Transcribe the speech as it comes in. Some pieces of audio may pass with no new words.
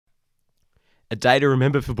A day to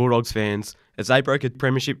remember for Bulldogs fans as they broke a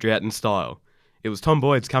premiership drought in style. It was Tom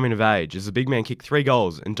Boyd's coming of age as the big man kicked 3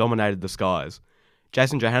 goals and dominated the skies.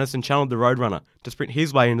 Jason Johannesson channeled the Roadrunner to sprint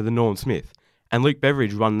his way into the Norm Smith, and Luke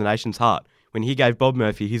Beveridge won the nation's heart when he gave Bob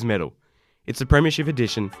Murphy his medal. It's the Premiership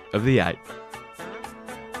edition of the 8.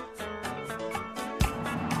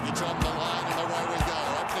 It's on the line and away we go.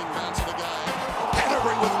 Opening bounce of the game.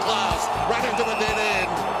 Canterbury with class. Ran into a dead end.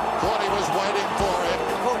 Thought he was waiting for it.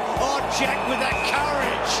 Oh, Jack with that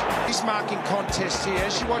courage. He's marking contest here.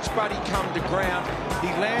 As you watch Buddy come to ground, he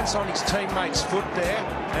lands on his teammate's foot there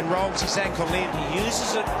and rolls his ankle in. He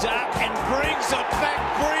uses a duck and brings it back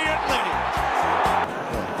brilliantly.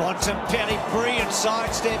 Bontempelli, brilliant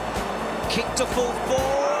sidestep. Kick to full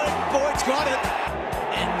forward. Boyd's got it.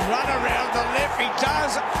 And run around the left he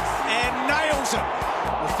does and nails it.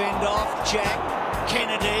 The fend off, Jack,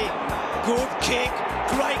 Kennedy. Good kick,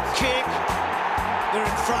 great kick. They're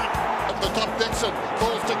in front. At the top, Dixon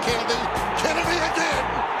falls to Kennedy. Kennedy again.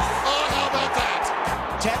 Oh, how about that?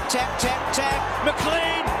 Tap, tap, tap, tap.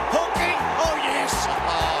 McLean, hooking. Oh, yes.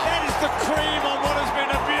 That is the cream on what has been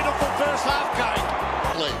a beautiful first half game.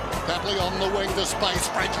 Papley on the wing to space.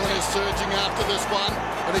 Franklin is surging after this one,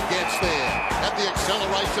 and it gets there. At the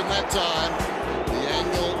acceleration that time, the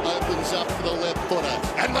angle opens up for the left footer,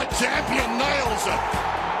 and the champion nails it.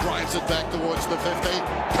 Drives it back towards the 50.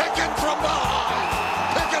 Picking from behind.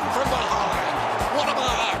 Picking from behind. What a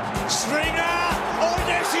mark. Stringer. Oh,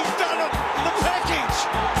 yes, he's done it. The package.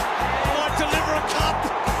 Might deliver a cup.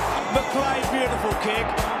 McLean, beautiful kick.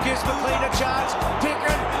 Gives McLean a chance.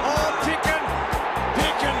 Picken. Oh, Picken.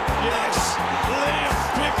 Picken. Yes. Liam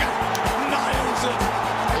Picken nails it.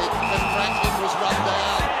 And Franklin was run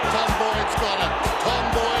down. Tom Boyd's got it. Tom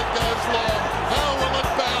Boyd goes long. How will it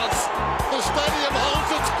bounce? The stadium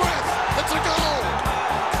holds its breath. It's a goal.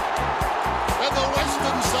 And the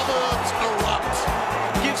western suburbs erupt.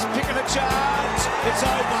 Gives Picken a chance. It's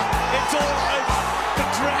over. It's all over. The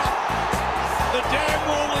drought. The damn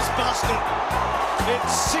wall is busted.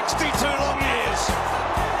 It's 62 long years.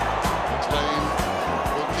 McLean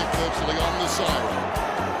will kick virtually on the siren.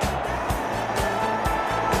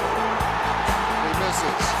 He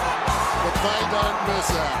misses. But they don't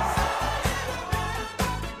miss out.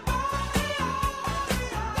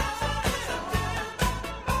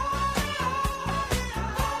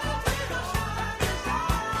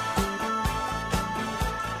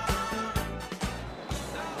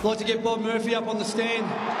 I'd like to get Bob Murphy up on the stand.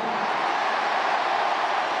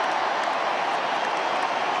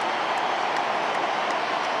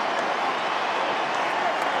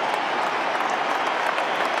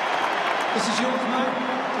 This is yours, mate.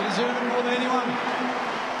 You deserve it more than anyone.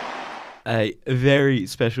 A very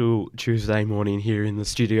special Tuesday morning here in the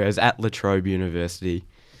studios at La Trobe University.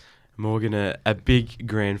 Morgan, a big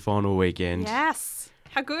grand final weekend. Yes.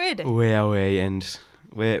 How good. Where are we? And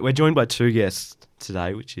we're joined by 2 guests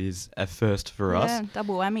today, which is a first for us. Yeah,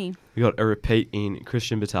 double whammy. We got a repeat in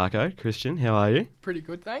Christian Bertacco. Christian, how are you? Pretty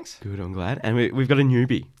good, thanks. Good, I'm glad. And we've got a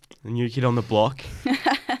newbie, a new kid on the block.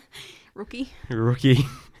 Rookie. Rookie.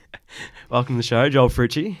 Welcome to the show, Joel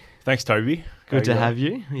Fruci. Thanks, Toby. Good to have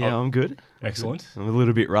you. Yeah, I'm good. Excellent. I'm a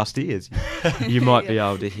little bit rusty, as you might be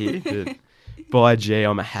able to hear. But by G,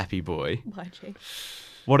 I'm a happy boy. By G.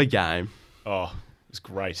 What a game. Oh, it was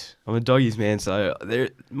great. I'm a doggies man, so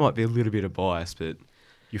there might be a little bit of bias, but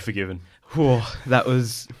You're forgiven. that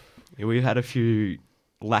was... We've had a few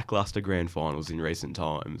lackluster grand finals in recent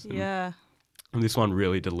times. Yeah. And this one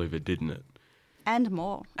really delivered, didn't it? And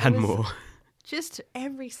more. And more. Just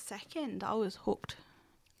every second I was hooked.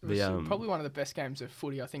 It was probably one of the best games of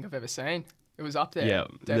footy I think I've ever seen. It was up there. Yeah,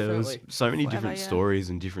 definitely. there was so many Forever, different yeah. stories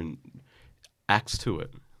and different acts to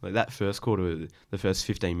it. Like that first quarter, the first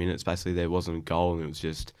 15 minutes, basically there wasn't a goal and it was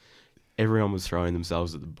just everyone was throwing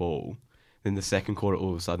themselves at the ball. Then the second quarter, all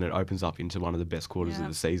of a sudden, it opens up into one of the best quarters of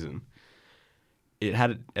the season. It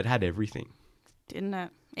had everything, Didn't it?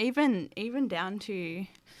 Even down to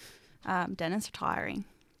Dennis retiring.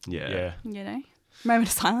 Yeah. You know? Moment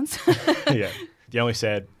of silence. Yeah. The only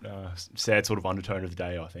sad sort of undertone of the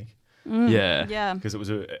day, I think. Yeah. Yeah. Because it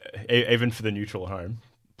was, even for the neutral at home,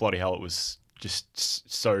 bloody hell, it was just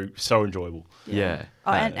so enjoyable. Yeah.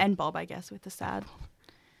 Oh, and Bob, I guess, with the sad.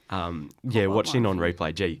 Watching on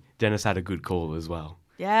replay, gee, Dennis had a good call as well.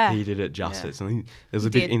 Yeah. He did it justice. Yeah. And there was a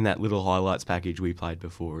bit in that little highlights package we played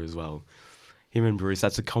before as well. Him and Bruce,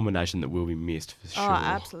 that's a combination that will be missed for sure. Oh,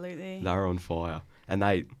 absolutely. They were on fire. And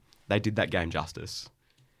they did that game justice.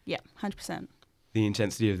 Yeah, 100%. The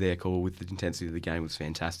intensity of their call with the intensity of the game was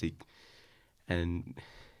fantastic. And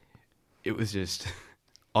it was just...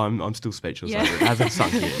 I'm still speechless over it. It hasn't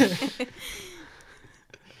sunk yet.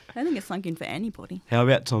 I don't think it's sunk in for anybody. How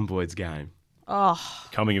about Tom Boyd's game? Oh,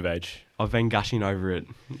 Coming of age. I've been gushing over it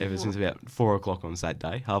ever since about 4 o'clock on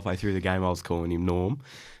Saturday. Halfway through the game, I was calling him Norm.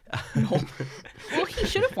 well, he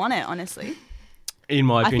should have won it, honestly. In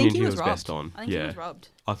my I opinion, think he was best robbed. on. I think he was robbed.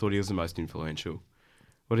 I thought he was the most influential.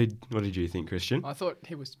 What did you think, Christian? I thought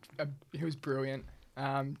he was brilliant.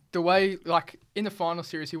 The way, like, in the final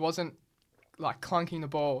series, he wasn't, like, clunking the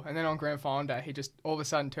ball. And then on Grand Final day, he just all of a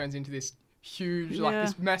sudden turns into this huge, like,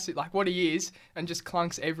 this massive, like, what he is, and just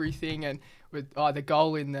clunks everything. And with the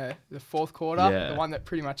goal in the fourth quarter, the one that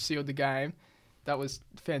pretty much sealed the game, that was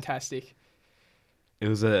fantastic. It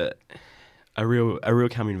was a real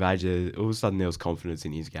coming of age. All of a sudden, there was confidence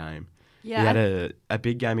in his game. Yeah. He had a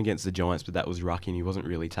big game against the Giants, but that was rucking. He wasn't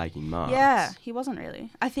really taking marks. Yeah, he wasn't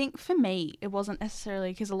really. I think for me, it wasn't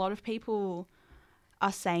necessarily because a lot of people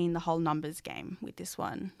are saying the whole numbers game with this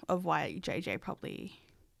one of why JJ probably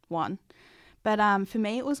won. But for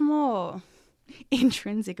me, it was more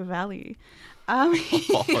intrinsic value. Oh,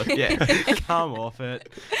 yeah, come off it.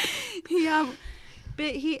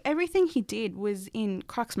 But everything he did was in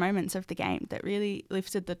crux moments of the game that really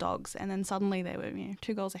lifted the Dogs, and then suddenly they were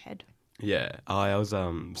 2 goals ahead. Yeah, I was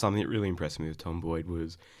something that really impressed me with Tom Boyd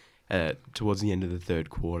was towards the end of the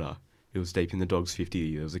third quarter. It was deep in the Dogs'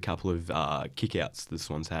 50. There was a couple of kick-outs the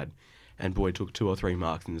Swans had, and Boyd took 2 or 3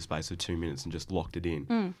 marks in the space of 2 minutes and just locked it in.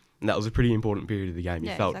 And that was a pretty important period of the game.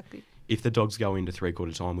 You felt exactly. If the Dogs go into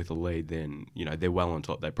three-quarter time with a lead, then they're well on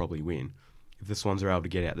top. They probably win. If the Swans are able to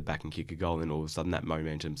get out the back and kick a goal, then all of a sudden that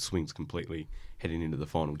momentum swings completely heading into the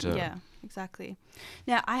final term. Yeah, exactly.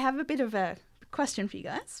 Now, I have a bit of a question for you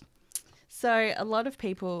guys. So a lot of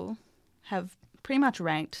people have pretty much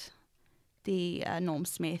ranked the Norm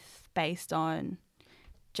Smith based on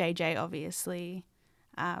JJ, obviously,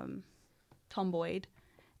 Tom Boyd,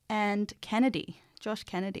 and Josh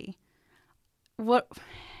Kennedy.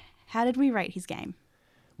 How did we rate his game?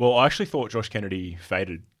 Well, I actually thought Josh Kennedy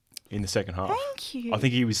faded in the second half. Thank you. I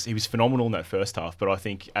think he was phenomenal in that first half, but I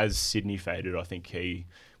think as Sydney faded, I think he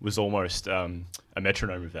was almost a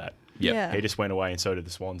metronome of that. Yep. Yeah. He just went away, and so did the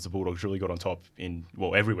Swans. The Bulldogs really got on top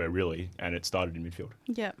everywhere really, and it started in midfield.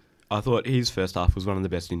 Yeah. I thought his first half was one of the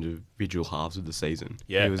best individual halves of the season.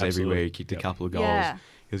 Yeah, he was absolutely. everywhere. He kicked a couple of goals. Yeah.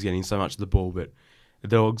 He was getting so much of the ball, but the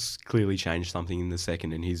Dogs clearly changed something in the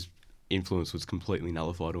second, and his influence was completely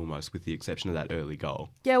nullified almost, with the exception of that early goal.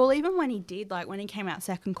 Yeah, well, even when he did, like when he came out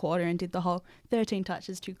second quarter and did the whole 13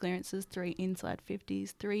 touches, 2 clearances, 3 inside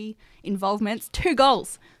 50s, 3 involvements, 2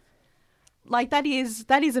 goals. Like that is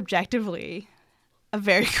objectively a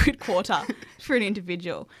very good quarter for an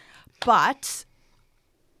individual. But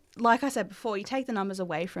like I said before, you take the numbers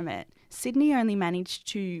away from it, Sydney only managed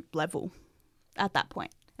to level at that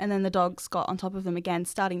point. And then the Dogs got on top of them again,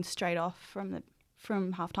 starting straight off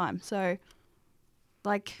from half time. So,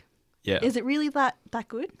 like, is it really that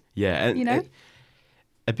good? Yeah, and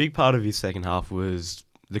a big part of his second half was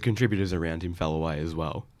the contributors around him fell away as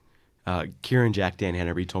well. Kieran Jack, Dan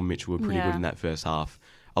Henry, Tom Mitchell were pretty good in that first half.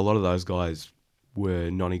 A lot of those guys were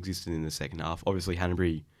non-existent in the second half. Obviously,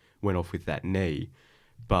 Henry went off with that knee,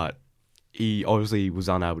 but he obviously was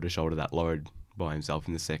unable to shoulder that load by himself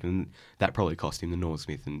in the second. That probably cost him the Norm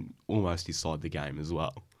Smith and almost his side the game as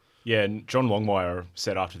well. Yeah, and John Longmire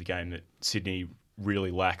said after the game that Sydney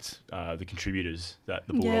really lacked the contributors that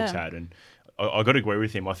the Bulldogs had, and I got to agree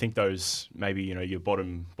with him. I think those maybe your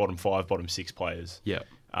bottom 5, bottom 6 players,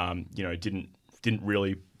 didn't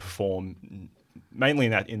really perform mainly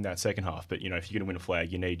in that second half. But if you're going to win a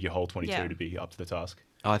flag, you need your whole 22 to be up to the task.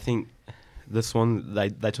 I think the Swans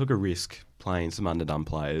they took a risk playing some underdone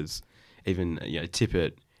players, even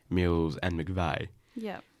Tippett, Mills, and McVeigh.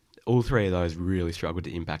 Yeah. All 3 of those really struggled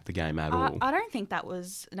to impact the game at all. I don't think that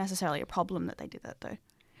was necessarily a problem that they did that, though.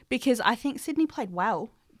 Because I think Sydney played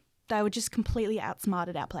well. They were just completely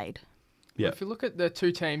outsmarted, outplayed. Yeah. If you look at the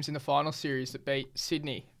 2 teams in the final series that beat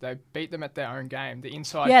Sydney, they beat them at their own game. The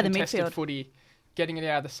inside contested midfield footy, getting it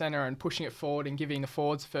out of the centre and pushing it forward and giving the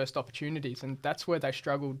forwards first opportunities. And that's where they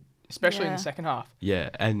struggled, especially in the second half.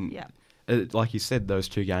 Yeah, and like you said, those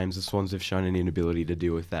 2 games, the Swans have shown an inability to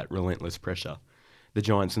deal with that relentless pressure. The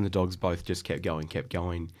Giants and the Dogs both just kept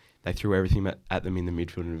going. They threw everything at them in the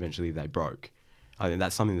midfield and eventually they broke. I think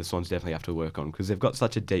that's something the Swans definitely have to work on because they've got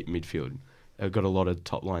such a deep midfield. They've got a lot of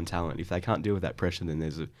top-line talent. If they can't deal with that pressure, then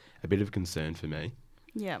there's a bit of concern for me.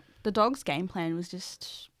 Yeah. The Dogs' game plan was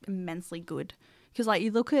just immensely good because, like,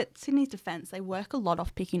 you look at Sydney's defence, they work a lot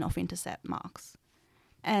off picking off intercept marks.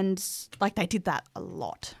 And, like, they did that a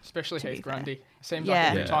lot. Especially Heath Grundy. It seems Yeah.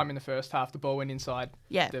 like every time in the first half the ball went inside.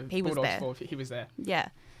 Yeah, the he was Bulldogs there. forward, he was there. Yeah.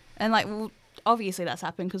 And, like, obviously that's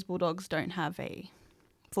happened because Bulldogs don't have a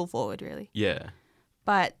full forward, really. Yeah.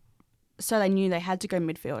 But So they knew they had to go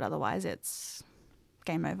midfield, otherwise it's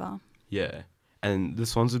game over. Yeah. And the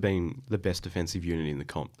Swans have been the best defensive unit in the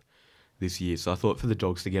comp this year. So I thought for the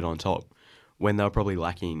Dogs to get on top, when they were probably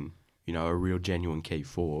lacking, a real genuine key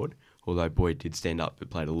forward, although Boyd did stand up but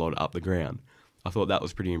played a lot up the ground, I thought that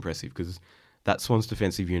was pretty impressive because that Swans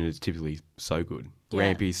defensive unit is typically so good. Yeah.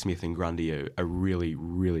 Rampy, Smith and Grundy are really,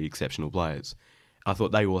 really exceptional players. I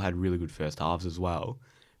thought they all had really good first halves as well,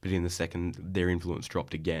 but in the second, their influence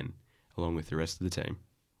dropped again, along with the rest of the team.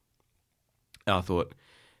 And I thought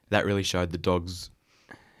that really showed the Dogs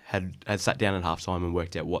had sat down at halftime and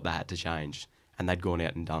worked out what they had to change, and they'd gone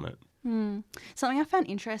out and done it. Something I found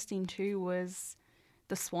interesting too was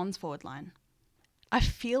the Swans forward line. I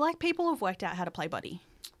feel like people have worked out how to play Buddy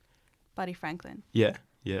Franklin. Yeah.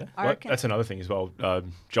 I reckon. That's another thing as well.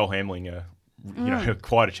 Joel Hamling,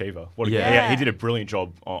 quite achiever. He did a brilliant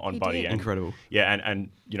job on He Buddy. did. Incredible. Yeah, and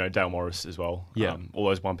Dale Morris as well. Yeah. All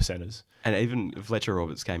those 1%ers. And even Fletcher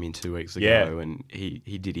Roberts came in 2 weeks ago and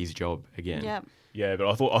he did his job again. Yeah. Yeah, but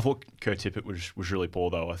I thought Kurt Tippett was really poor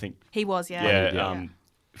though. I think He was, yeah.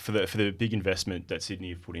 For the big investment that Sydney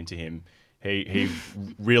have put into him, he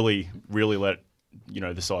really let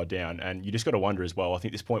the side down. And you just got to wonder as well. I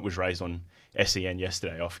think this point was raised on SEN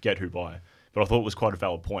yesterday. I forget who by, but I thought it was quite a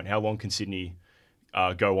valid point. How long can Sydney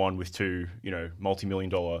go on with two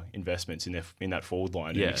multi-million-dollar investments in that forward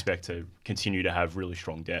line and expect to continue to have really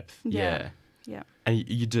strong depth? Yeah. And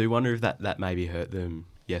you do wonder if that maybe hurt them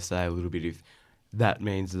yesterday a little bit, if that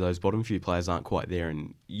means that those bottom few players aren't quite there.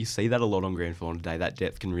 And you see that a lot on Grand Final today. That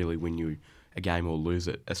depth can really win you a game or lose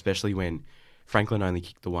it, especially when Franklin only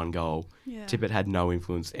kicked the one goal. Yeah. Tippett had no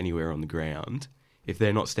influence anywhere on the ground. If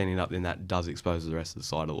they're not standing up, then that does expose the rest of the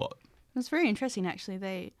side a lot. It's very interesting,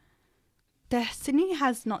 actually. Sydney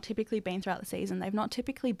has not typically been throughout the season. They've not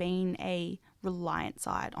typically been a reliant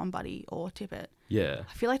side on Buddy or Tippett. Yeah.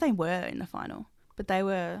 I feel like they were in the final, but they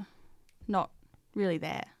were not really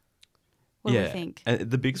there. What do you think? And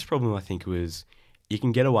the biggest problem, I think, was you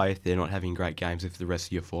can get away if they're not having great games if the rest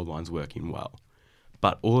of your forward line's working well.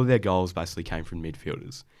 But all of their goals basically came from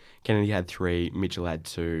midfielders. Kennedy had 3, Mitchell had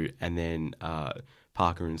 2, and then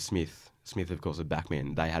Parker and Smith, of course, a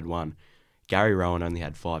backman, they had 1. Gary Rowan only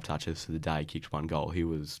had 5 touches for the day, kicked 1 goal. He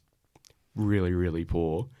was really, really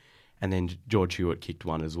poor. And then George Hewitt kicked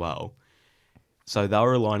 1 as well. So they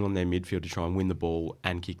were relying on their midfield to try and win the ball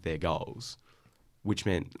and kick their goals, which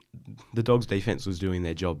meant the Dogs' defence was doing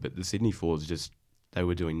their job, but the Sydney forwards they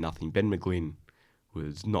were doing nothing. Ben McGlynn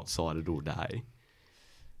was not sighted all day.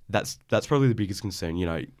 That's probably the biggest concern.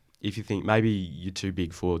 If you think maybe your 2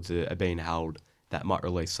 big forwards are being held, that might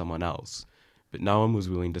release someone else. But no one was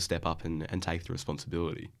willing to step up and take the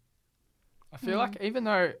responsibility. I feel like even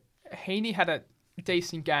though Heaney had a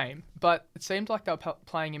decent game, but it seemed like they were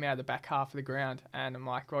playing him out of the back half of the ground. And I'm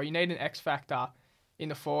like, well, you need an X factor in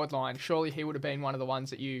the forward line. Surely he would have been one of the ones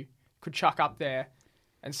that you could chuck up there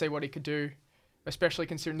and see what he could do, especially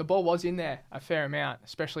considering the ball was in there a fair amount,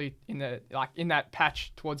 especially in that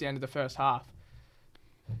patch towards the end of the first half.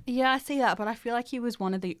 Yeah, I see that, but I feel like he was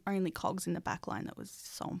one of the only cogs in the back line that was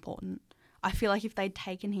so important. I feel like if they'd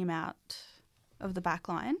taken him out of the back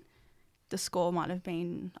line, the score might have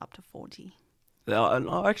been up to 40. I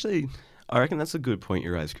reckon that's a good point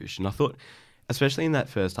you raised, Christian. I thought, especially in that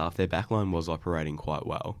first half, their back line was operating quite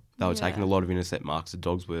well. They were taking a lot of intercept marks. The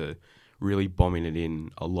Dogs were really bombing it in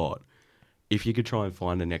a lot. If you could try and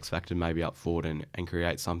find an X factor maybe up forward and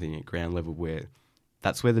create something at ground level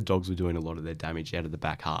that's where the Dogs were doing a lot of their damage out of the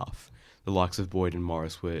back half. The likes of Boyd and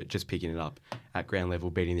Morris were just picking it up at ground level,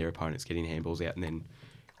 beating their opponents, getting handballs out, and then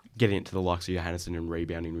getting it to the likes of Johannesson and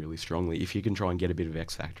rebounding really strongly. If you can try and get a bit of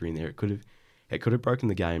X factor in there, it could have broken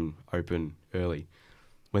the game open early.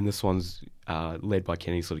 When the Swans, led by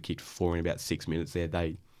Kenny, sort of kicked 4 in about 6 minutes there,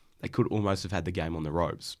 they could almost have had the game on the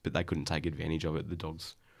ropes, but they couldn't take advantage of it. The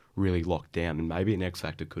Dogs really locked down, and maybe an X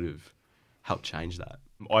factor could have helped change that.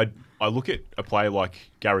 I look at a player like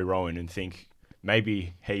Gary Rowan and think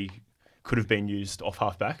maybe he could have been used off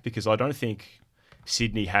half-back, because I don't think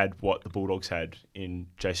Sydney had what the Bulldogs had in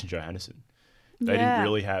Jason Johannesson. They didn't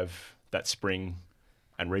really have that spring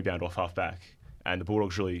and rebound off half-back, and the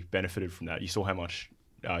Bulldogs really benefited from that. You saw how much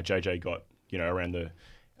JJ got, around the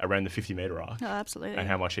 50-metre arc. Oh, absolutely. And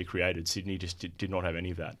how much he created. Sydney just did not have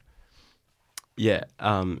any of that. Yeah,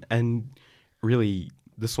 and really,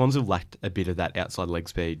 the Swans have lacked a bit of that outside leg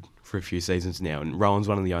speed for a few seasons now, and Rowan's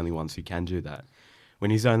one of the only ones who can do that. When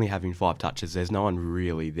he's only having 5 touches, there's no one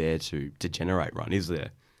really there to generate run, is there?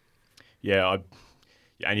 Yeah,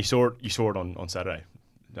 and you saw it on Saturday.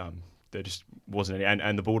 There just wasn't any,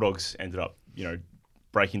 and the Bulldogs ended up,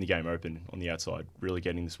 breaking the game open on the outside, really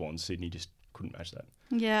getting the Swans. Sydney just couldn't match that.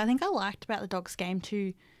 Yeah, I think I liked about the Dogs game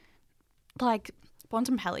too. Like,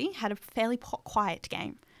 Bontempelli had a fairly quiet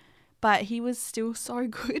game, but he was still so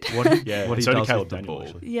good. What he So does did with Caleb the Daniel, ball.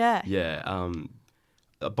 actually. Yeah. Yeah.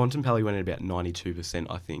 Bontempelli went at about 92%,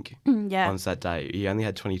 I think, Yeah. on that day. He only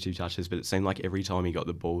had 22 touches, but it seemed like every time he got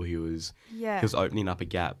the ball, he was opening up a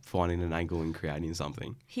gap, finding an angle and creating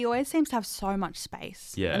something. He always seems to have so much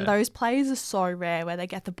space. Yeah. And those plays are so rare where they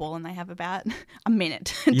get the ball and they have about a minute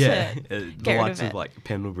to Yeah. get The rid likes of of it. like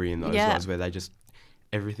Pendlebury and those Yeah. guys where they just,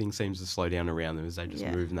 everything seems to slow down around them as they just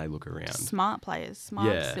move and they look around. Smart players,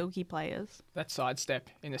 silky players. That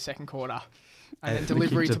sidestep in the second quarter, and then the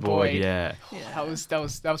delivery kick to Boyd. Yeah. That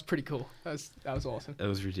was pretty cool. That was awesome. That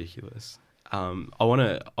was ridiculous. I want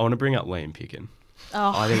to bring up Liam Picken.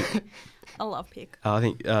 Oh, I think I love Pick. I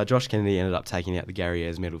think Josh Kennedy ended up taking out the Gary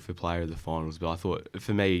Ayres medal for player of the finals, but I thought,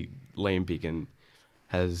 for me, Liam Picken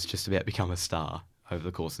has just about become a star over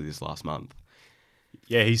the course of this last month.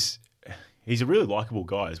 Yeah, he's a really likable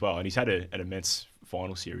guy as well, and he's had an immense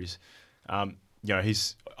final series. I'm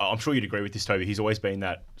sure you'd agree with this, Toby. He's always been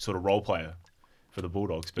that sort of role player for the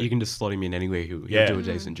Bulldogs. But You can just slot him in anywhere; he'll do a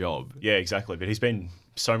decent job. yeah, exactly. But he's been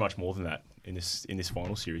so much more than that in this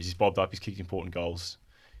final series. He's bobbed up. He's kicked important goals.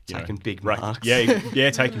 Taking big racked- marks. Yeah,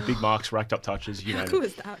 taking big marks, racked up touches. You How know, cool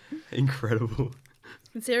is that? Incredible.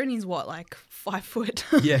 Considering he's like 5 foot.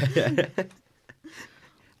 Yeah.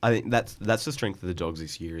 I think that's the strength of the Dogs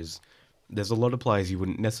this year. Is there's a lot of players you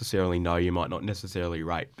wouldn't necessarily know, you might not necessarily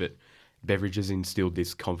rate, but Beveridge has instilled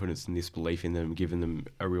this confidence and this belief in them, given them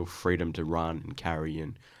a real freedom to run and carry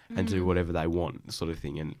and do whatever they want, sort of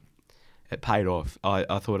thing. And it paid off. I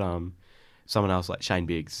thought someone else like Shane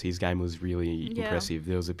Biggs, his game was really impressive.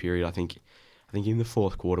 There was a period, I think in the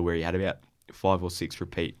fourth quarter where he had about 5 or 6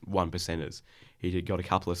 repeat 1%ers. He got a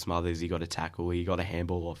couple of smothers, he got a tackle, he got a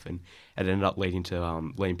handball off, and it ended up leading to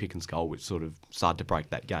Liam Picken's goal, which sort of started to break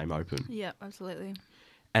that game open. Yeah, absolutely.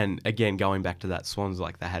 And again, going back to that Swans,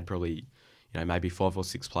 like they had probably, maybe 5 or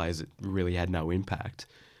 6 players that really had no impact.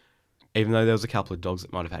 Even though there was a couple of Dogs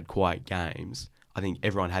that might have had quiet games, I think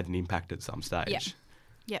everyone had an impact at some stage. Yeah.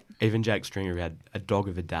 Yep. Even Jake Stringer, who had a dog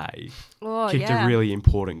of a day, Oh, kicked yeah. a really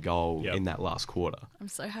important goal in that last quarter. I'm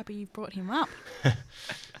so happy you brought him up.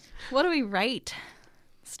 What do we rate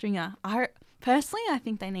Stringer? Personally, I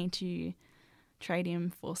think they need to trade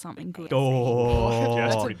him for something good.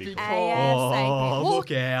 That's a pretty big big call. call. ASAP. Well,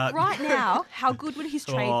 look out. Right now, how good would his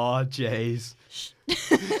trade... Oh, jeez.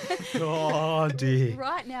 Oh, dear.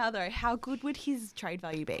 Right now, though, how good would his trade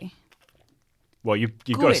value be? well, you've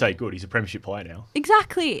got to Good. say good. He's a premiership player now.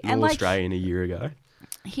 Exactly. And All like Australian a year ago.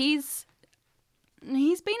 he's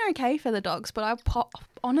been okay for the Dogs, but I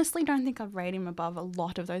honestly don't think I'd rate him above a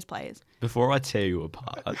lot of those players. Before I tear you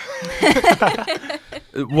apart,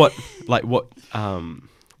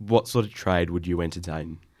 what sort of trade would you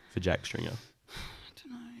entertain for Jack Stringer? I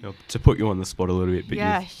don't know. To put you on the spot a little bit, but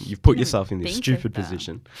Yeah, you've put never yourself in this think stupid of that.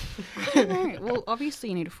 position. I don't know. Well, obviously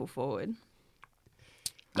you need a full forward.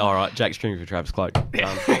 All right, Jack Stringer for Travis Cloak.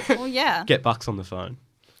 Done. Well, yeah. Get Bucks on the phone.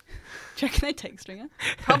 Do you reckon they'd take Stringer?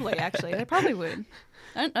 Probably, actually. They probably would.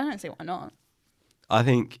 I don't see why not. I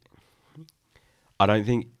don't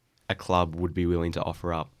think a club would be willing to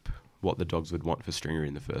offer up what the Dogs would want for Stringer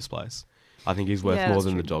in the first place. I think he's worth Yeah, more that's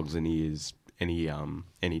than the true. Dogs than he is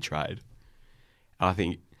any trade. I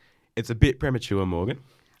think it's a bit premature, Morgan.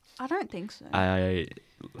 I don't think so. This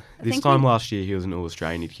think time we- last year, he was an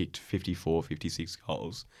All-Australian. He'd kicked 54, 56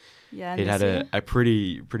 goals. yeah, and He'd this had year, a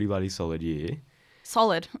pretty bloody solid year.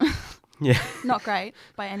 solid. Yeah. Not great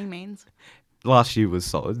by any means. Last year was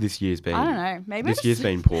solid. This year's been... I don't know. Maybe This year's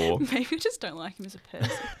been poor. Maybe I just don't like him as a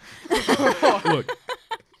person. Look,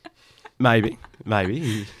 maybe.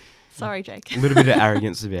 He- Sorry, Jake. a little bit of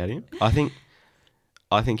arrogance about him. I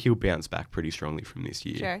think he'll bounce back pretty strongly from this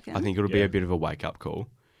year. Do you reckon? I think it'll be Yeah. a bit of a wake-up call.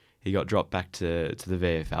 He got dropped back to the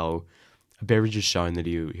VFL. Beveridge has shown that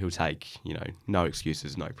he'll take, no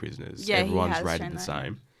excuses, no prisoners. Yeah, he Everyone's has rated shown the that.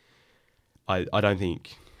 same. I don't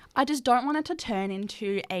think... I just don't want it to turn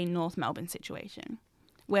into a North Melbourne situation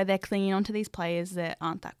where they're clinging onto these players that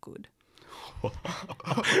aren't that good.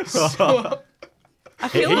 I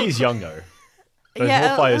feel He like is young though. Those Yeah,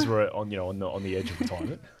 more players were on the edge of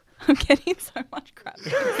retirement. I'm getting so much crap.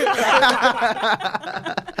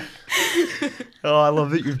 Oh, I love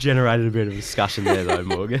that you've generated a bit of discussion there, though,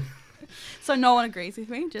 Morgan. So no one agrees with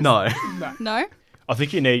me? Just No. No? I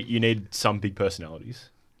think you need some big personalities.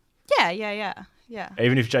 Yeah.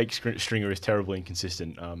 Even if Jake Stringer is terribly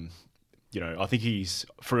inconsistent, I think he's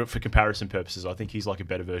for comparison purposes. I think he's like a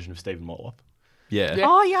better version of Stephen Motlop. Yeah. Yeah.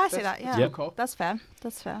 Oh, yeah, I see That's- that. Yeah. Yep. Cool. That's fair.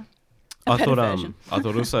 A I better thought version. I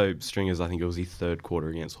thought also Stringers, I think it was his third quarter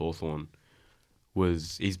against Hawthorn,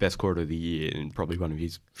 was his best quarter of the year and probably one of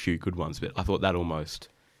his few good ones. But I thought that almost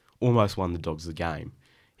won the Dogs the game.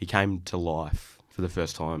 He came to life for the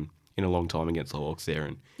first time in a long time against the Hawks there.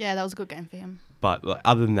 And Yeah, that was a good game for him. But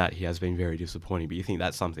other than that, he has been very disappointing. But you think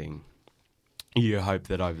that's something you hope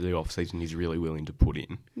that over the off-season he's really willing to put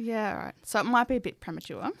in. Yeah, right. So it might be a bit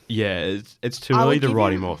premature. Yeah, it's too I early would to give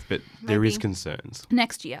write him him off, but there is maybe concerns.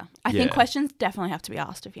 Next year. I think questions definitely have to be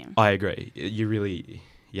asked of him. I agree.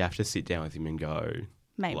 You have to sit down with him and go,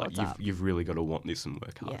 Mate, what's up? You've really got to want this and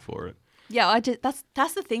work hard for it. Yeah,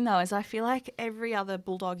 that's the thing though, is I feel like every other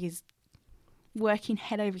Bulldog is working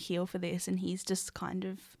head over heel for this, and he's just kind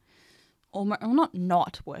of almost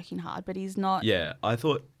not working hard, but he's not. Yeah, I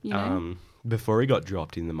thought before he got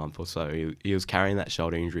dropped in the month or so, he was carrying that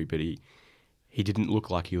shoulder injury, but he didn't look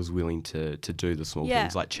like he was willing to do the small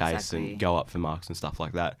things like chase and go up for marks and stuff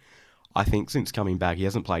like that. I think since coming back, he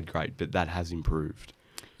hasn't played great, but that has improved.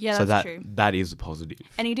 Yeah, so that's true. That is a positive.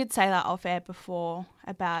 And he did say that off air before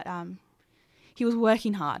about he was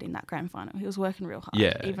working hard in that grand final. He was working real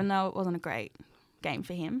hard, even though it wasn't a great game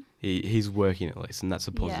for him. He's working at least, and that's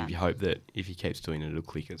a positive. Yeah. You hope that if he keeps doing it, it'll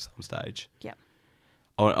click at some stage. Yep.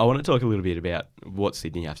 I want to talk a little bit about what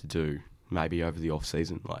Sydney have to do maybe over the off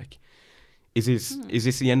season. Like, is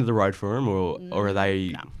this the end of the road for them, or are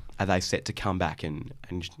they set to come back and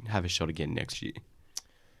have a shot again next year?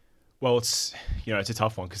 Well, it's a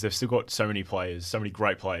tough one because they've still got so many players, so many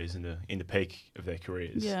great players in the peak of their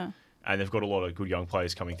careers. Yeah. And they've got a lot of good young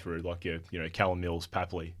players coming through, like Callum Mills,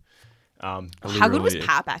 Papley. How good was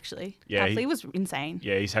Pap actually? Yeah, Papley was insane.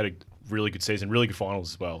 Yeah, he's had a really good season, really good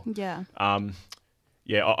finals as well. Yeah.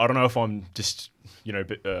 I don't know if I'm just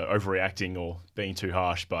overreacting or being too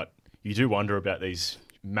harsh, but you do wonder about these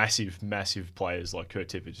massive players like Kurt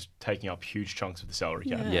Tipper just taking up huge chunks of the salary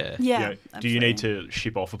cap. Yeah. Do you need to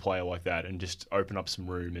ship off a player like that and just open up some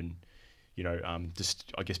room and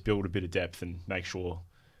just I guess build a bit of depth and make sure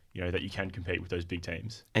that you can compete with those big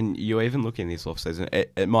teams? And you even look in this off-season,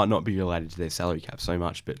 it might not be related to their salary cap so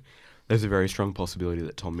much, but there's a very strong possibility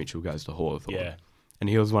that Tom Mitchell goes to Hawthorn. Yeah. And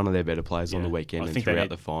he was one of their better players on the weekend and throughout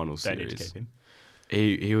the finals series. They need to keep him.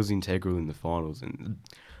 He was integral in the finals, and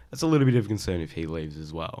that's a little bit of a concern if he leaves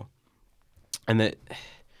as well. And that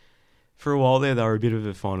for a while there, they were a bit of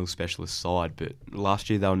a final specialist side, but last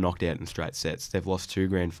year they were knocked out in straight sets. They've lost 2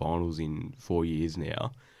 grand finals in 4 years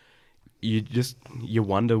now. You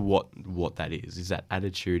wonder what that is. Is that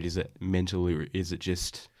attitude? Is it mental? Or is it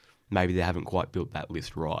just maybe they haven't quite built that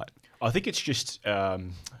list right? I think it's just a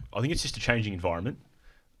changing environment.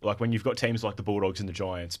 Like when you've got teams like the Bulldogs and the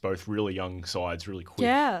Giants, both really young sides, really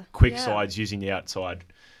quick sides using the outside.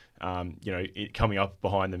 Coming up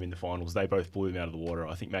behind them in the finals, they both blew them out of the water.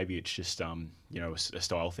 I think maybe it's just a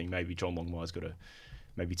style thing. Maybe John Longmire's got to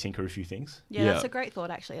maybe tinker a few things. Yeah, that's a great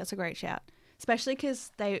thought actually. That's a great shout, especially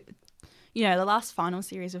because they, the last final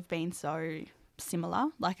series have been so similar.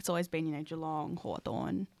 Like it's always been Geelong,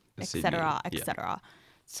 Hawthorn, etc., etc.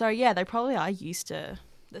 So yeah, they probably are used to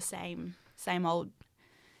the same old.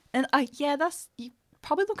 And you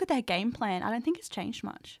probably look at their game plan. I don't think it's changed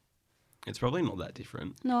much. It's probably not that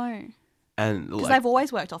different. No. And because they've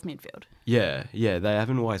always worked off midfield. Yeah, they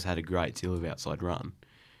haven't always had a great deal of outside run.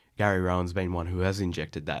 Gary Rowan's been one who has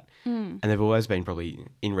injected that. And they've always been probably,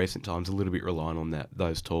 in recent times, a little bit reliant on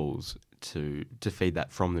those tools to feed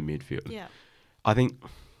that from the midfield. Yeah. I think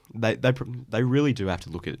they really do have to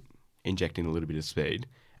look at injecting a little bit of speed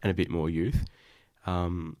and a bit more youth.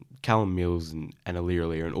 Callum Mills and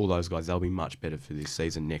Aaliyah and all those guys, they'll be much better for this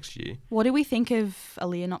season next year. What do we think of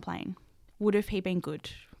Aaliyah not playing? Would have he been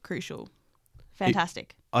good? Crucial?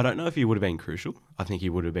 Fantastic? I don't know if he would have been crucial. I think he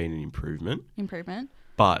would have been an improvement.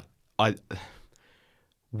 But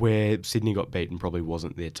where Sydney got beaten probably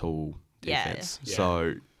wasn't their tall defence. Yeah.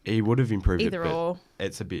 So he would have improved Either or.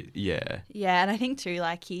 It's a bit, Yeah, and I think too,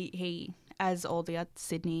 like he as all the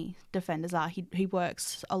Sydney defenders are, he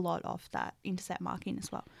works a lot off that intercept marking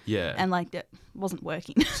as well. Yeah. And like that wasn't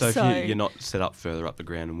working. So if you're not set up further up the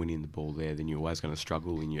ground and winning the ball there, then you're always going to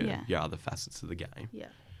struggle in your other facets of the game. Yeah.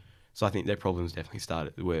 So I think their problems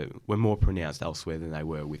definitely were more pronounced elsewhere than they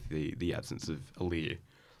were with the absence of Aaliyah.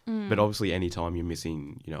 But obviously any time you're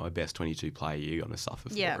missing, a best 22 player, you're going to suffer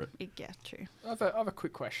for it. Yeah, true. I have a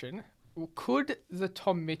quick question. Well, could the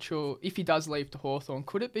Tom Mitchell, if he does leave to Hawthorn,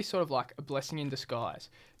 could it be sort of like a blessing in disguise?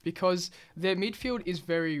 Because their midfield is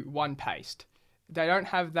very one-paced. They don't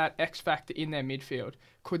have that X factor in their midfield.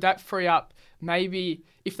 Could that free up, maybe,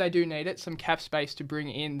 if they do need it, some cap space to bring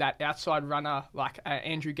in that outside runner like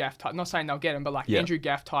Andrew Gaff type? Not saying they'll get him, but like Andrew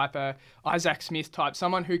Gaff type, Isaac Smith type,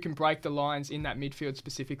 someone who can break the lines in that midfield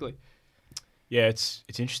specifically. Yeah, it's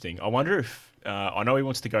interesting. I wonder if, I know he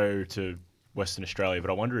wants to go to Western Australia, but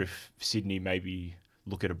I wonder if Sydney maybe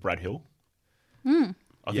look at a Brad Hill. I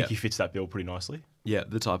think he fits that bill pretty nicely. Yeah,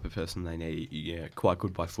 the type of person they need. Yeah, quite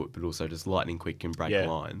good by foot, but also just lightning quick and break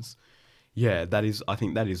lines. Yeah, I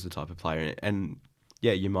think that is the type of player. And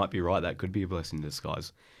yeah, you might be right. That could be a blessing in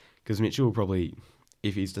disguise. Because Mitchell will probably,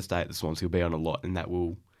 if he's to stay at the Swans, he'll be on a lot, and that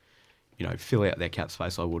will, fill out their cap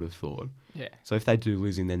space, I would have thought. Yeah. So if they do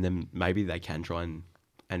lose him, then maybe they can try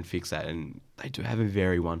and fix that. And they do have a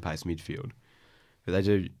very one-pace midfield. But they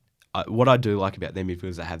do, what I do like about their midfield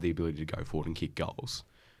is they have the ability to go forward and kick goals.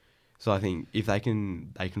 So I think if they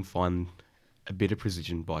can find a bit of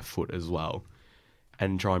precision by foot as well,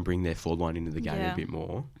 and try and bring their forward line into the game a bit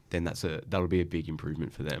more, then that'll be a big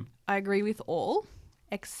improvement for them. I agree with all,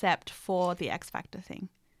 except for the X Factor thing.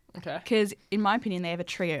 Okay. Because in my opinion, they have a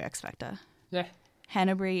trio X Factor. Yeah.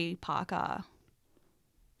 Hanbury, Parker,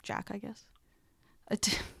 Jack, I guess.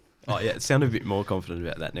 Oh yeah, sound a bit more confident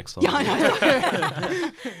about that next time. Yeah, I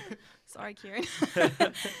know. Sorry, Kieran.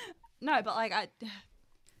 No, but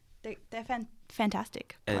they're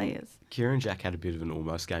fantastic players. Kieran Jack had a bit of an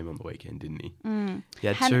almost game on the weekend, didn't he? He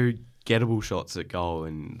had two gettable shots at goal,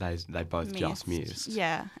 and they both just missed.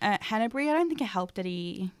 Yeah. Hanbury, I don't think it helped that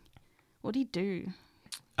what did he do?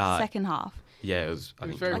 Second half. Yeah, it was. I It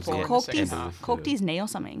was think very it poor was in the second half. Corked his knee or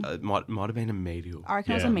something. It might have been a medial. I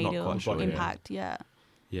reckon it was a not medial quite sure, impact. Yeah.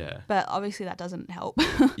 Yeah. But obviously that doesn't help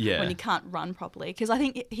Yeah. when you can't run properly. Because I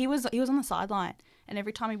think he was on the sideline, and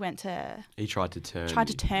every time he went to He tried to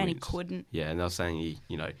turn. he couldn't. Yeah, and they were saying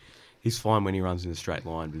he's fine when he runs in a straight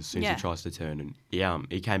line, but as soon as he tries to turn, and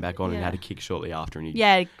he came back on and had a kick shortly after, and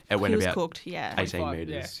it went was about cooked. Yeah. 18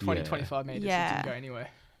 metres. 25 metres. Yeah. It didn't go anywhere.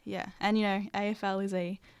 Yeah, and AFL is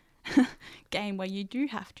a game where you do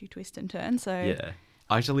have to twist and turn. So Yeah.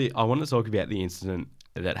 Actually, I want to talk about the incident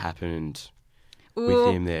that happened Ooh,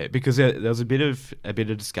 with him there, because there was a bit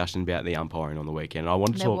of discussion about the umpiring on the weekend. I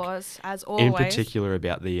want to there talk was, as always. in particular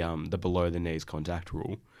about the below the knees contact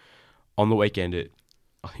rule. On the weekend,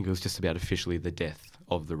 I think it was just about officially the death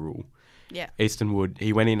of the rule. Yeah. Eastonwood,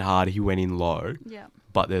 he went in hard, he went in low. Yeah.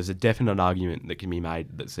 But there's a definite argument that can be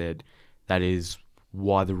made that said that is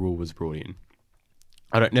why the rule was brought in.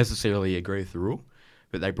 I don't necessarily agree with the rule,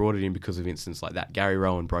 but they brought it in because of incidents like that. Gary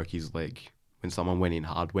Rowan broke his leg when someone went in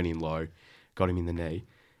hard, went in low, got him in the knee.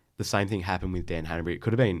 The same thing happened with Dan Hanbury. It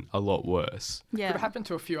could have been a lot worse. Yeah. Could have happened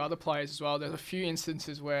to a few other players as well. There's a few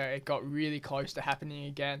instances where it got really close to happening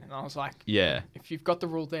again, and I was like, Yeah. if you've got the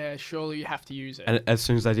rule there, surely you have to use it. And as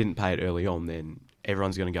soon as they didn't pay it early on, then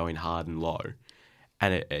everyone's going to go in hard and low.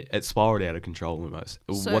 And it spiraled out of control almost.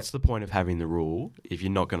 So- What's the point of having the rule if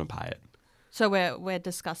you're not going to pay it? So we're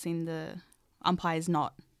discussing the umpires,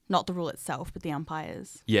 not the rule itself, but the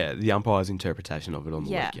umpires. Yeah, the umpire's interpretation of it on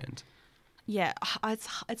the weekend. Yeah, it's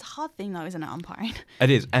a hard thing though, isn't it, umpiring? It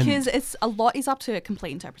is. Because it's a lot is up to a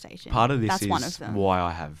complete interpretation. Part of this That's is one of them. why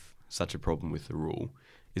I have such a problem with the rule,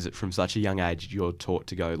 is that from such a young age you're taught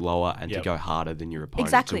to go lower and to go harder than your opponent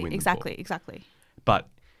to win the ball. Exactly. But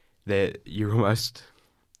you're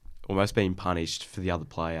almost being punished for the other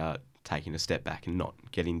player taking a step back and not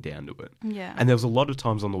getting down to it. Yeah. And there was a lot of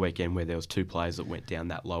times on the weekend where there was two players that went down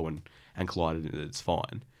that low and collided, and it's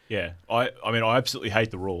fine. Yeah, I mean, I absolutely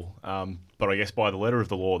hate the rule, but I guess by the letter of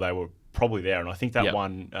the law, they were probably there. And I think that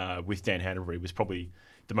one with Dan Hanbury was probably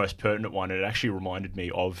the most pertinent one. And it actually reminded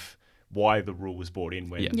me of why the rule was brought in.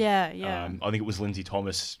 When Yeah. I think it was Lindsay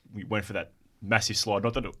Thomas. We went for that massive slide.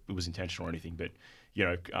 Not that it was intentional or anything, but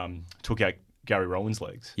took out Gary Rowan's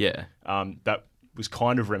legs. Yeah. That was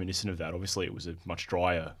kind of reminiscent of that. Obviously, it was a much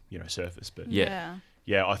drier, surface. But Yeah.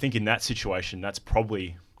 I think in that situation, that's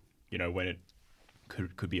probably, when it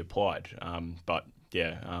could be applied. I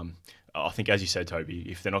think, as you said, Toby,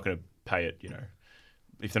 if they're not going to pay it,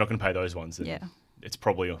 if they're not going to pay those ones, then it's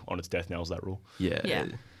probably on its death knells, that rule. Yeah.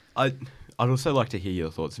 I'd also like to hear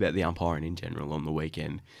your thoughts about the umpiring in general on the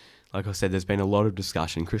weekend. Like I said, there's been a lot of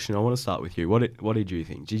discussion. Christian, I want to start with you. What did you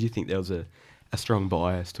think? Did you think there was a strong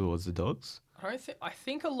bias towards the Dogs? I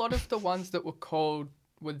think a lot of the ones that were called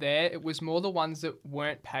were there. It was more the ones that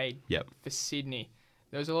weren't paid for Sydney.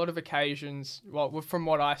 There was a lot of occasions, well, from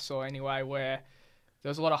what I saw anyway, where there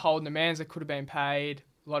was a lot of holding the mans that could have been paid.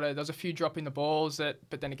 There was a few dropping the balls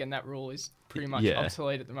but then again, that rule is pretty much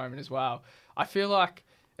obsolete at the moment as well. I feel like,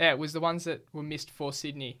 it was the ones that were missed for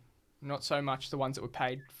Sydney, not so much the ones that were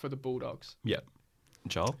paid for the Bulldogs. Yeah.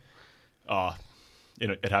 Joel?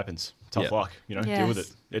 It happens. Tough luck, deal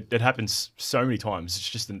with it. It happens so many times. It's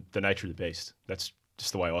just the nature of the beast. That's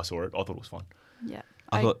just the way I saw it. I thought it was fun. Yeah.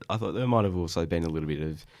 I thought there might have also been a little bit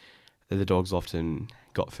of the Dogs often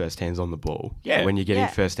got first hands on the ball. Yeah. When you're getting Yeah.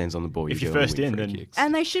 first hands on the ball, If you're you're gonna first win in, free then- kicks.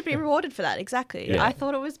 And they should be rewarded for that, exactly. Yeah. I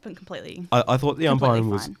thought it was completely... I thought the umpiring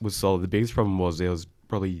was, fine. was solid. The biggest problem was there was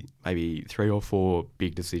probably maybe 3 or 4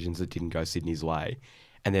 big decisions that didn't go Sydney's way,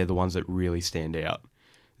 and they're the ones that really stand out.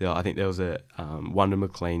 I think there was a one to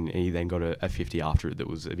McLean, and he then got a 50 after it that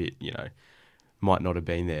was a bit, might not have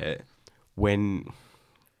been there. When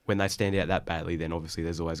they stand out that badly, then obviously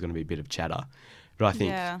there's always going to be a bit of chatter. But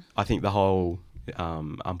I think the whole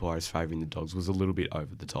umpires favouring the Dogs was a little bit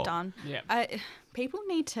over the top. Done. Yeah. People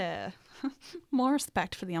need to... more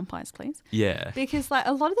respect for the umpires, please. Yeah. Because like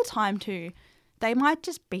a lot of the time too, they might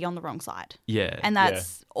just be on the wrong side. Yeah. And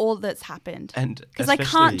that's all that's happened. And because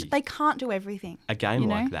especially they can't do everything. a game you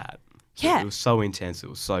know? like that. Yeah. It was so intense. It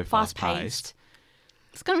was so Fast fast-paced. paced.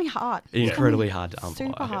 It's gonna be hard. Incredibly hard to umpire.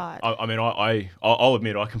 Super hard. I mean, I'll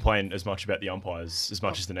admit I complain as much about the umpires as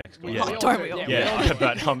much as the next guy. We Yeah. all Don't do, we all? Yeah,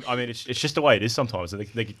 but I mean, it's just the way it is sometimes. They're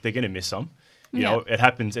going to miss some. You know, it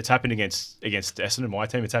happens. It's happened against Essendon, my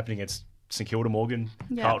team. It's happened against St Kilda, Morgan,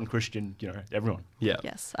 Yeah. Carlton, Christian. Everyone. Yeah.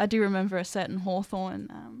 Yes, I do remember a certain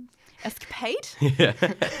Hawthorn escapade. Yeah.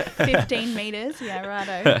 15 metres. Yeah,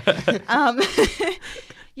 righto.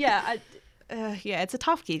 Yeah, it's a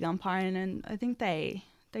tough gig umpiring, and I think they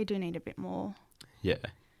do need a bit more, Yeah.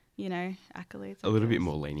 accolades. A little bit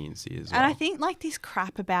more leniency as well. And I think like this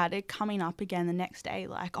crap about it coming up again the next day,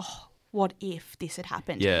 like, oh, what if this had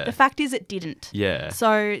happened? Yeah. The fact is it didn't. Yeah.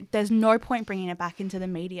 So there's no point bringing it back into the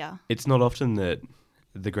media. It's not often that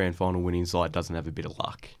the grand final winning side doesn't have a bit of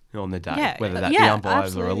luck on the day, Yeah, whether that be yeah,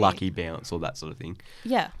 umpires or a absolutely. lucky bounce or that sort of thing.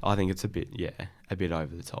 Yeah. I think it's a bit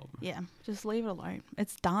over the top. Yeah, just leave it alone.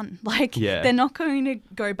 It's done. Like, Yeah. they're not going to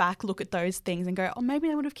go back, look at those things and go, oh, maybe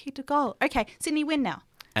they would have kicked a goal. Okay, Sydney win now.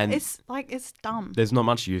 And It's dumb. there's not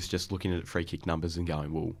much use just looking at free kick numbers and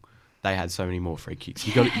going, well, they had so many more free kicks.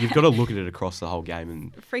 You've got to look at it across the whole game.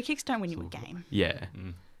 And Free kicks don't win you a game. yeah.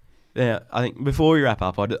 Yeah, I think before we wrap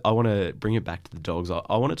up, I want to bring it back to the Dogs.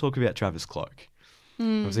 I want to talk about Travis Cloke.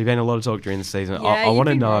 Obviously, been a lot of talk during the season. I want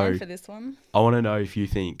to know. For this one. I want to know if you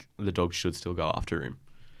think the Dogs should still go after him.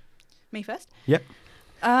 Me first? Yep.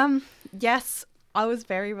 Yes, I was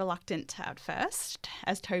very reluctant at first,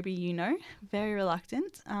 as Toby, very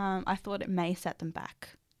reluctant. I thought it may set them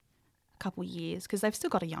back a couple years because they've still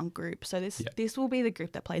got a young group. So this will be the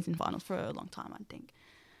group that plays in finals for a long time, I think.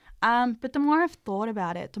 But the more I've thought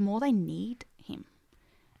about it, the more they need him.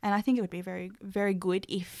 And I think it would be very, very good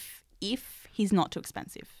if he's not too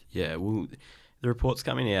expensive. Yeah, well, the reports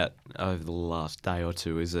coming out over the last day or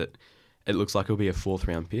two is that it looks like it'll be a 4th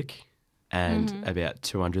round pick and about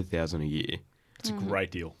 $200,000 a year. It's a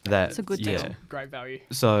great deal. It's a good deal. Yeah. Great value.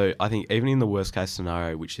 So I think even in the worst case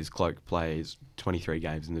scenario, which is Cloke plays 23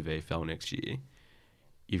 games in the VFL next year,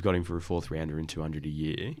 you've got him for a 4th rounder and 200 a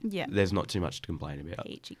year. Yeah. There's not too much to complain about.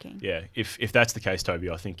 Peachy keen. Yeah, if that's the case, Toby,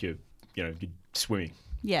 I think you're swimming.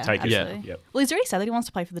 Yeah, Take it. absolutely. Yep. Well, he's already said that he wants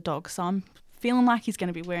to play for the Dogs, so I'm feeling like he's going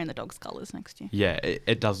to be wearing the Dogs colours next year. Yeah,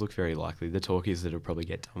 it does look very likely. The talk is that it'll probably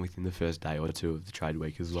get done within the first day or two of the trade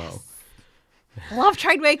week as well. Love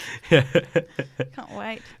trade week. Can't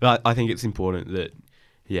wait. But I think it's important that,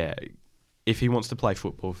 if he wants to play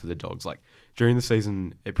football for the Dogs, like during the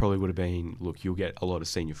season, it probably would have been, look, you'll get a lot of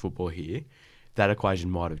senior football here. That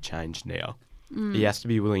equation might have changed now. He has to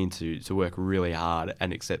be willing to work really hard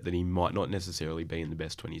and accept that he might not necessarily be in the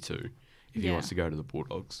best 22 if he wants to go to the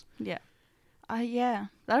Bulldogs. Yeah. Yeah,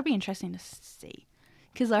 that'll be interesting to see.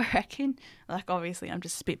 Because I reckon, like, obviously I'm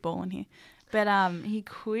just spitballing here, but he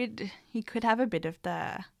could have a bit of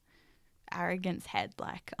the arrogance head,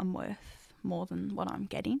 like, I'm worth more than what I'm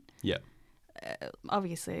getting. Yeah.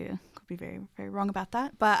 Obviously, I could be very, very wrong about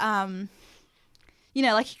that. But,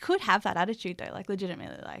 like, he could have that attitude, though, like,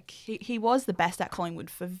 legitimately. Like, he was the best at Collingwood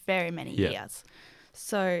for very many years.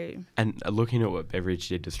 So... And looking at what Beveridge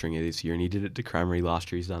did to Stringer this year, and he did it to Cramery last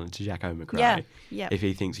year, he's done it to Jacko McRae. Yeah. If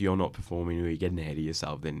he thinks you're not performing or you're getting ahead of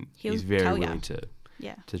yourself, then He'll he's very tell ya. willing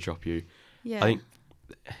to drop you. Yeah. I think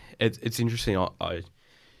it's interesting. I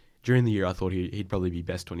during the year, I thought he'd probably be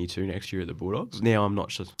best 22 next year at the Bulldogs. Now I'm not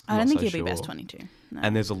just. I don't think he'll sure. be best 22. No.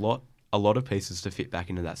 And there's a lot of pieces to fit back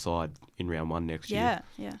into that side in round 1 next year.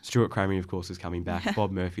 Yeah. Stuart Cramery, of course, is coming back.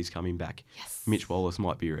 Bob Murphy's coming back. Yes. Mitch Wallace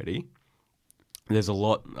might be ready. There's a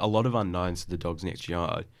lot of unknowns to the Dogs next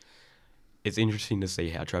year. It's interesting to see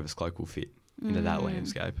how Travis Cloke will fit into that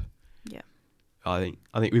landscape. Yeah. I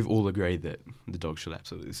think we've all agreed that the Dogs should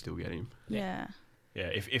absolutely still get him. Yeah. Yeah,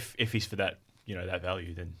 if he's for that, that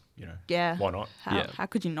value, then Yeah. why not? How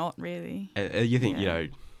could you not, really? You think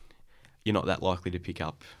you're not that likely to pick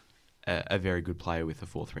up a very good player with a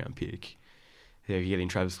 4th round pick. You're getting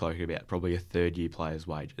Travis Cloke about probably a third-year player's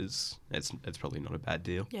wages. It's probably not a bad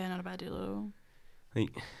deal. Yeah, not a bad deal at all. I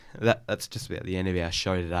think that's just about the end of our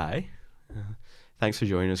show today. Thanks for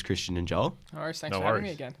joining us, Christian and Joel. No worries. Thanks No for having worries.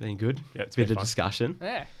 me again. Been good. Yeah, it's Bit been of fun. discussion.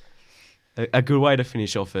 Yeah. A good way to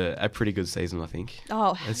finish off a pretty good season, I think.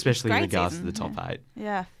 Oh, Especially in great regards season, to the top yeah. 8.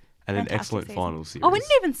 Yeah. And an Fantastic excellent season. final series. Oh, I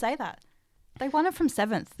didn't even say that. They won it from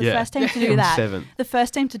 7th. The Yeah. first team to do From that. 7th. The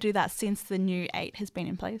first team to do that since the new 8 has been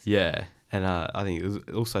in place. Yeah, and I think it was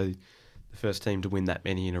also the first team to win that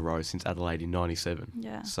many in a row since Adelaide in 97.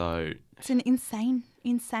 Yeah. So, It's an insane.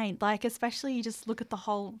 Like, especially you just look at the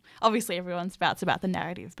whole. Obviously, everyone spouts about the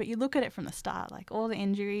narrative, but you look at it from the start. Like all the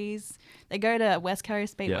injuries. They go to West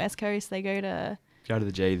Coast, beat Yeah. West Coast. They go to. go to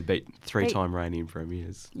the G, they beat 3-time reigning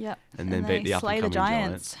premiers. Yep. And then beat they the slay the up-and-coming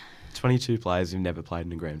Giants. 22 players who've never played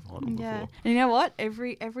in a grand final Yeah. before. And you know what?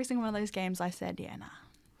 Every single one of those games, I said, yeah, nah,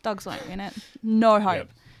 Dogs won't win it. No hope. Yep.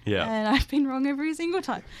 Yeah. And I've been wrong every single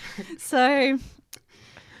time. So,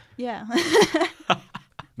 yeah.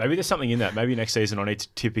 Maybe there's something in that. Maybe next season I need to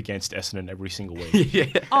tip against Essendon every single week. yeah.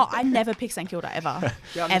 Oh, I never pick St Kilda ever.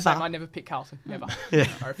 Yeah, I'm the same. I never pick Carlton. Never. Yeah.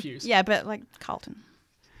 I refuse. Yeah, but like Carlton.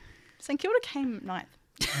 St Kilda came 9th.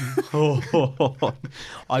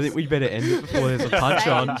 I think we better end it before there's a punch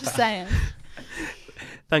on. Just saying.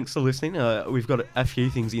 Thanks for listening. We've got a few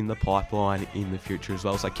things in the pipeline in the future as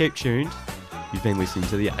well, so keep tuned. You've been listening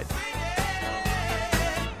to The 8.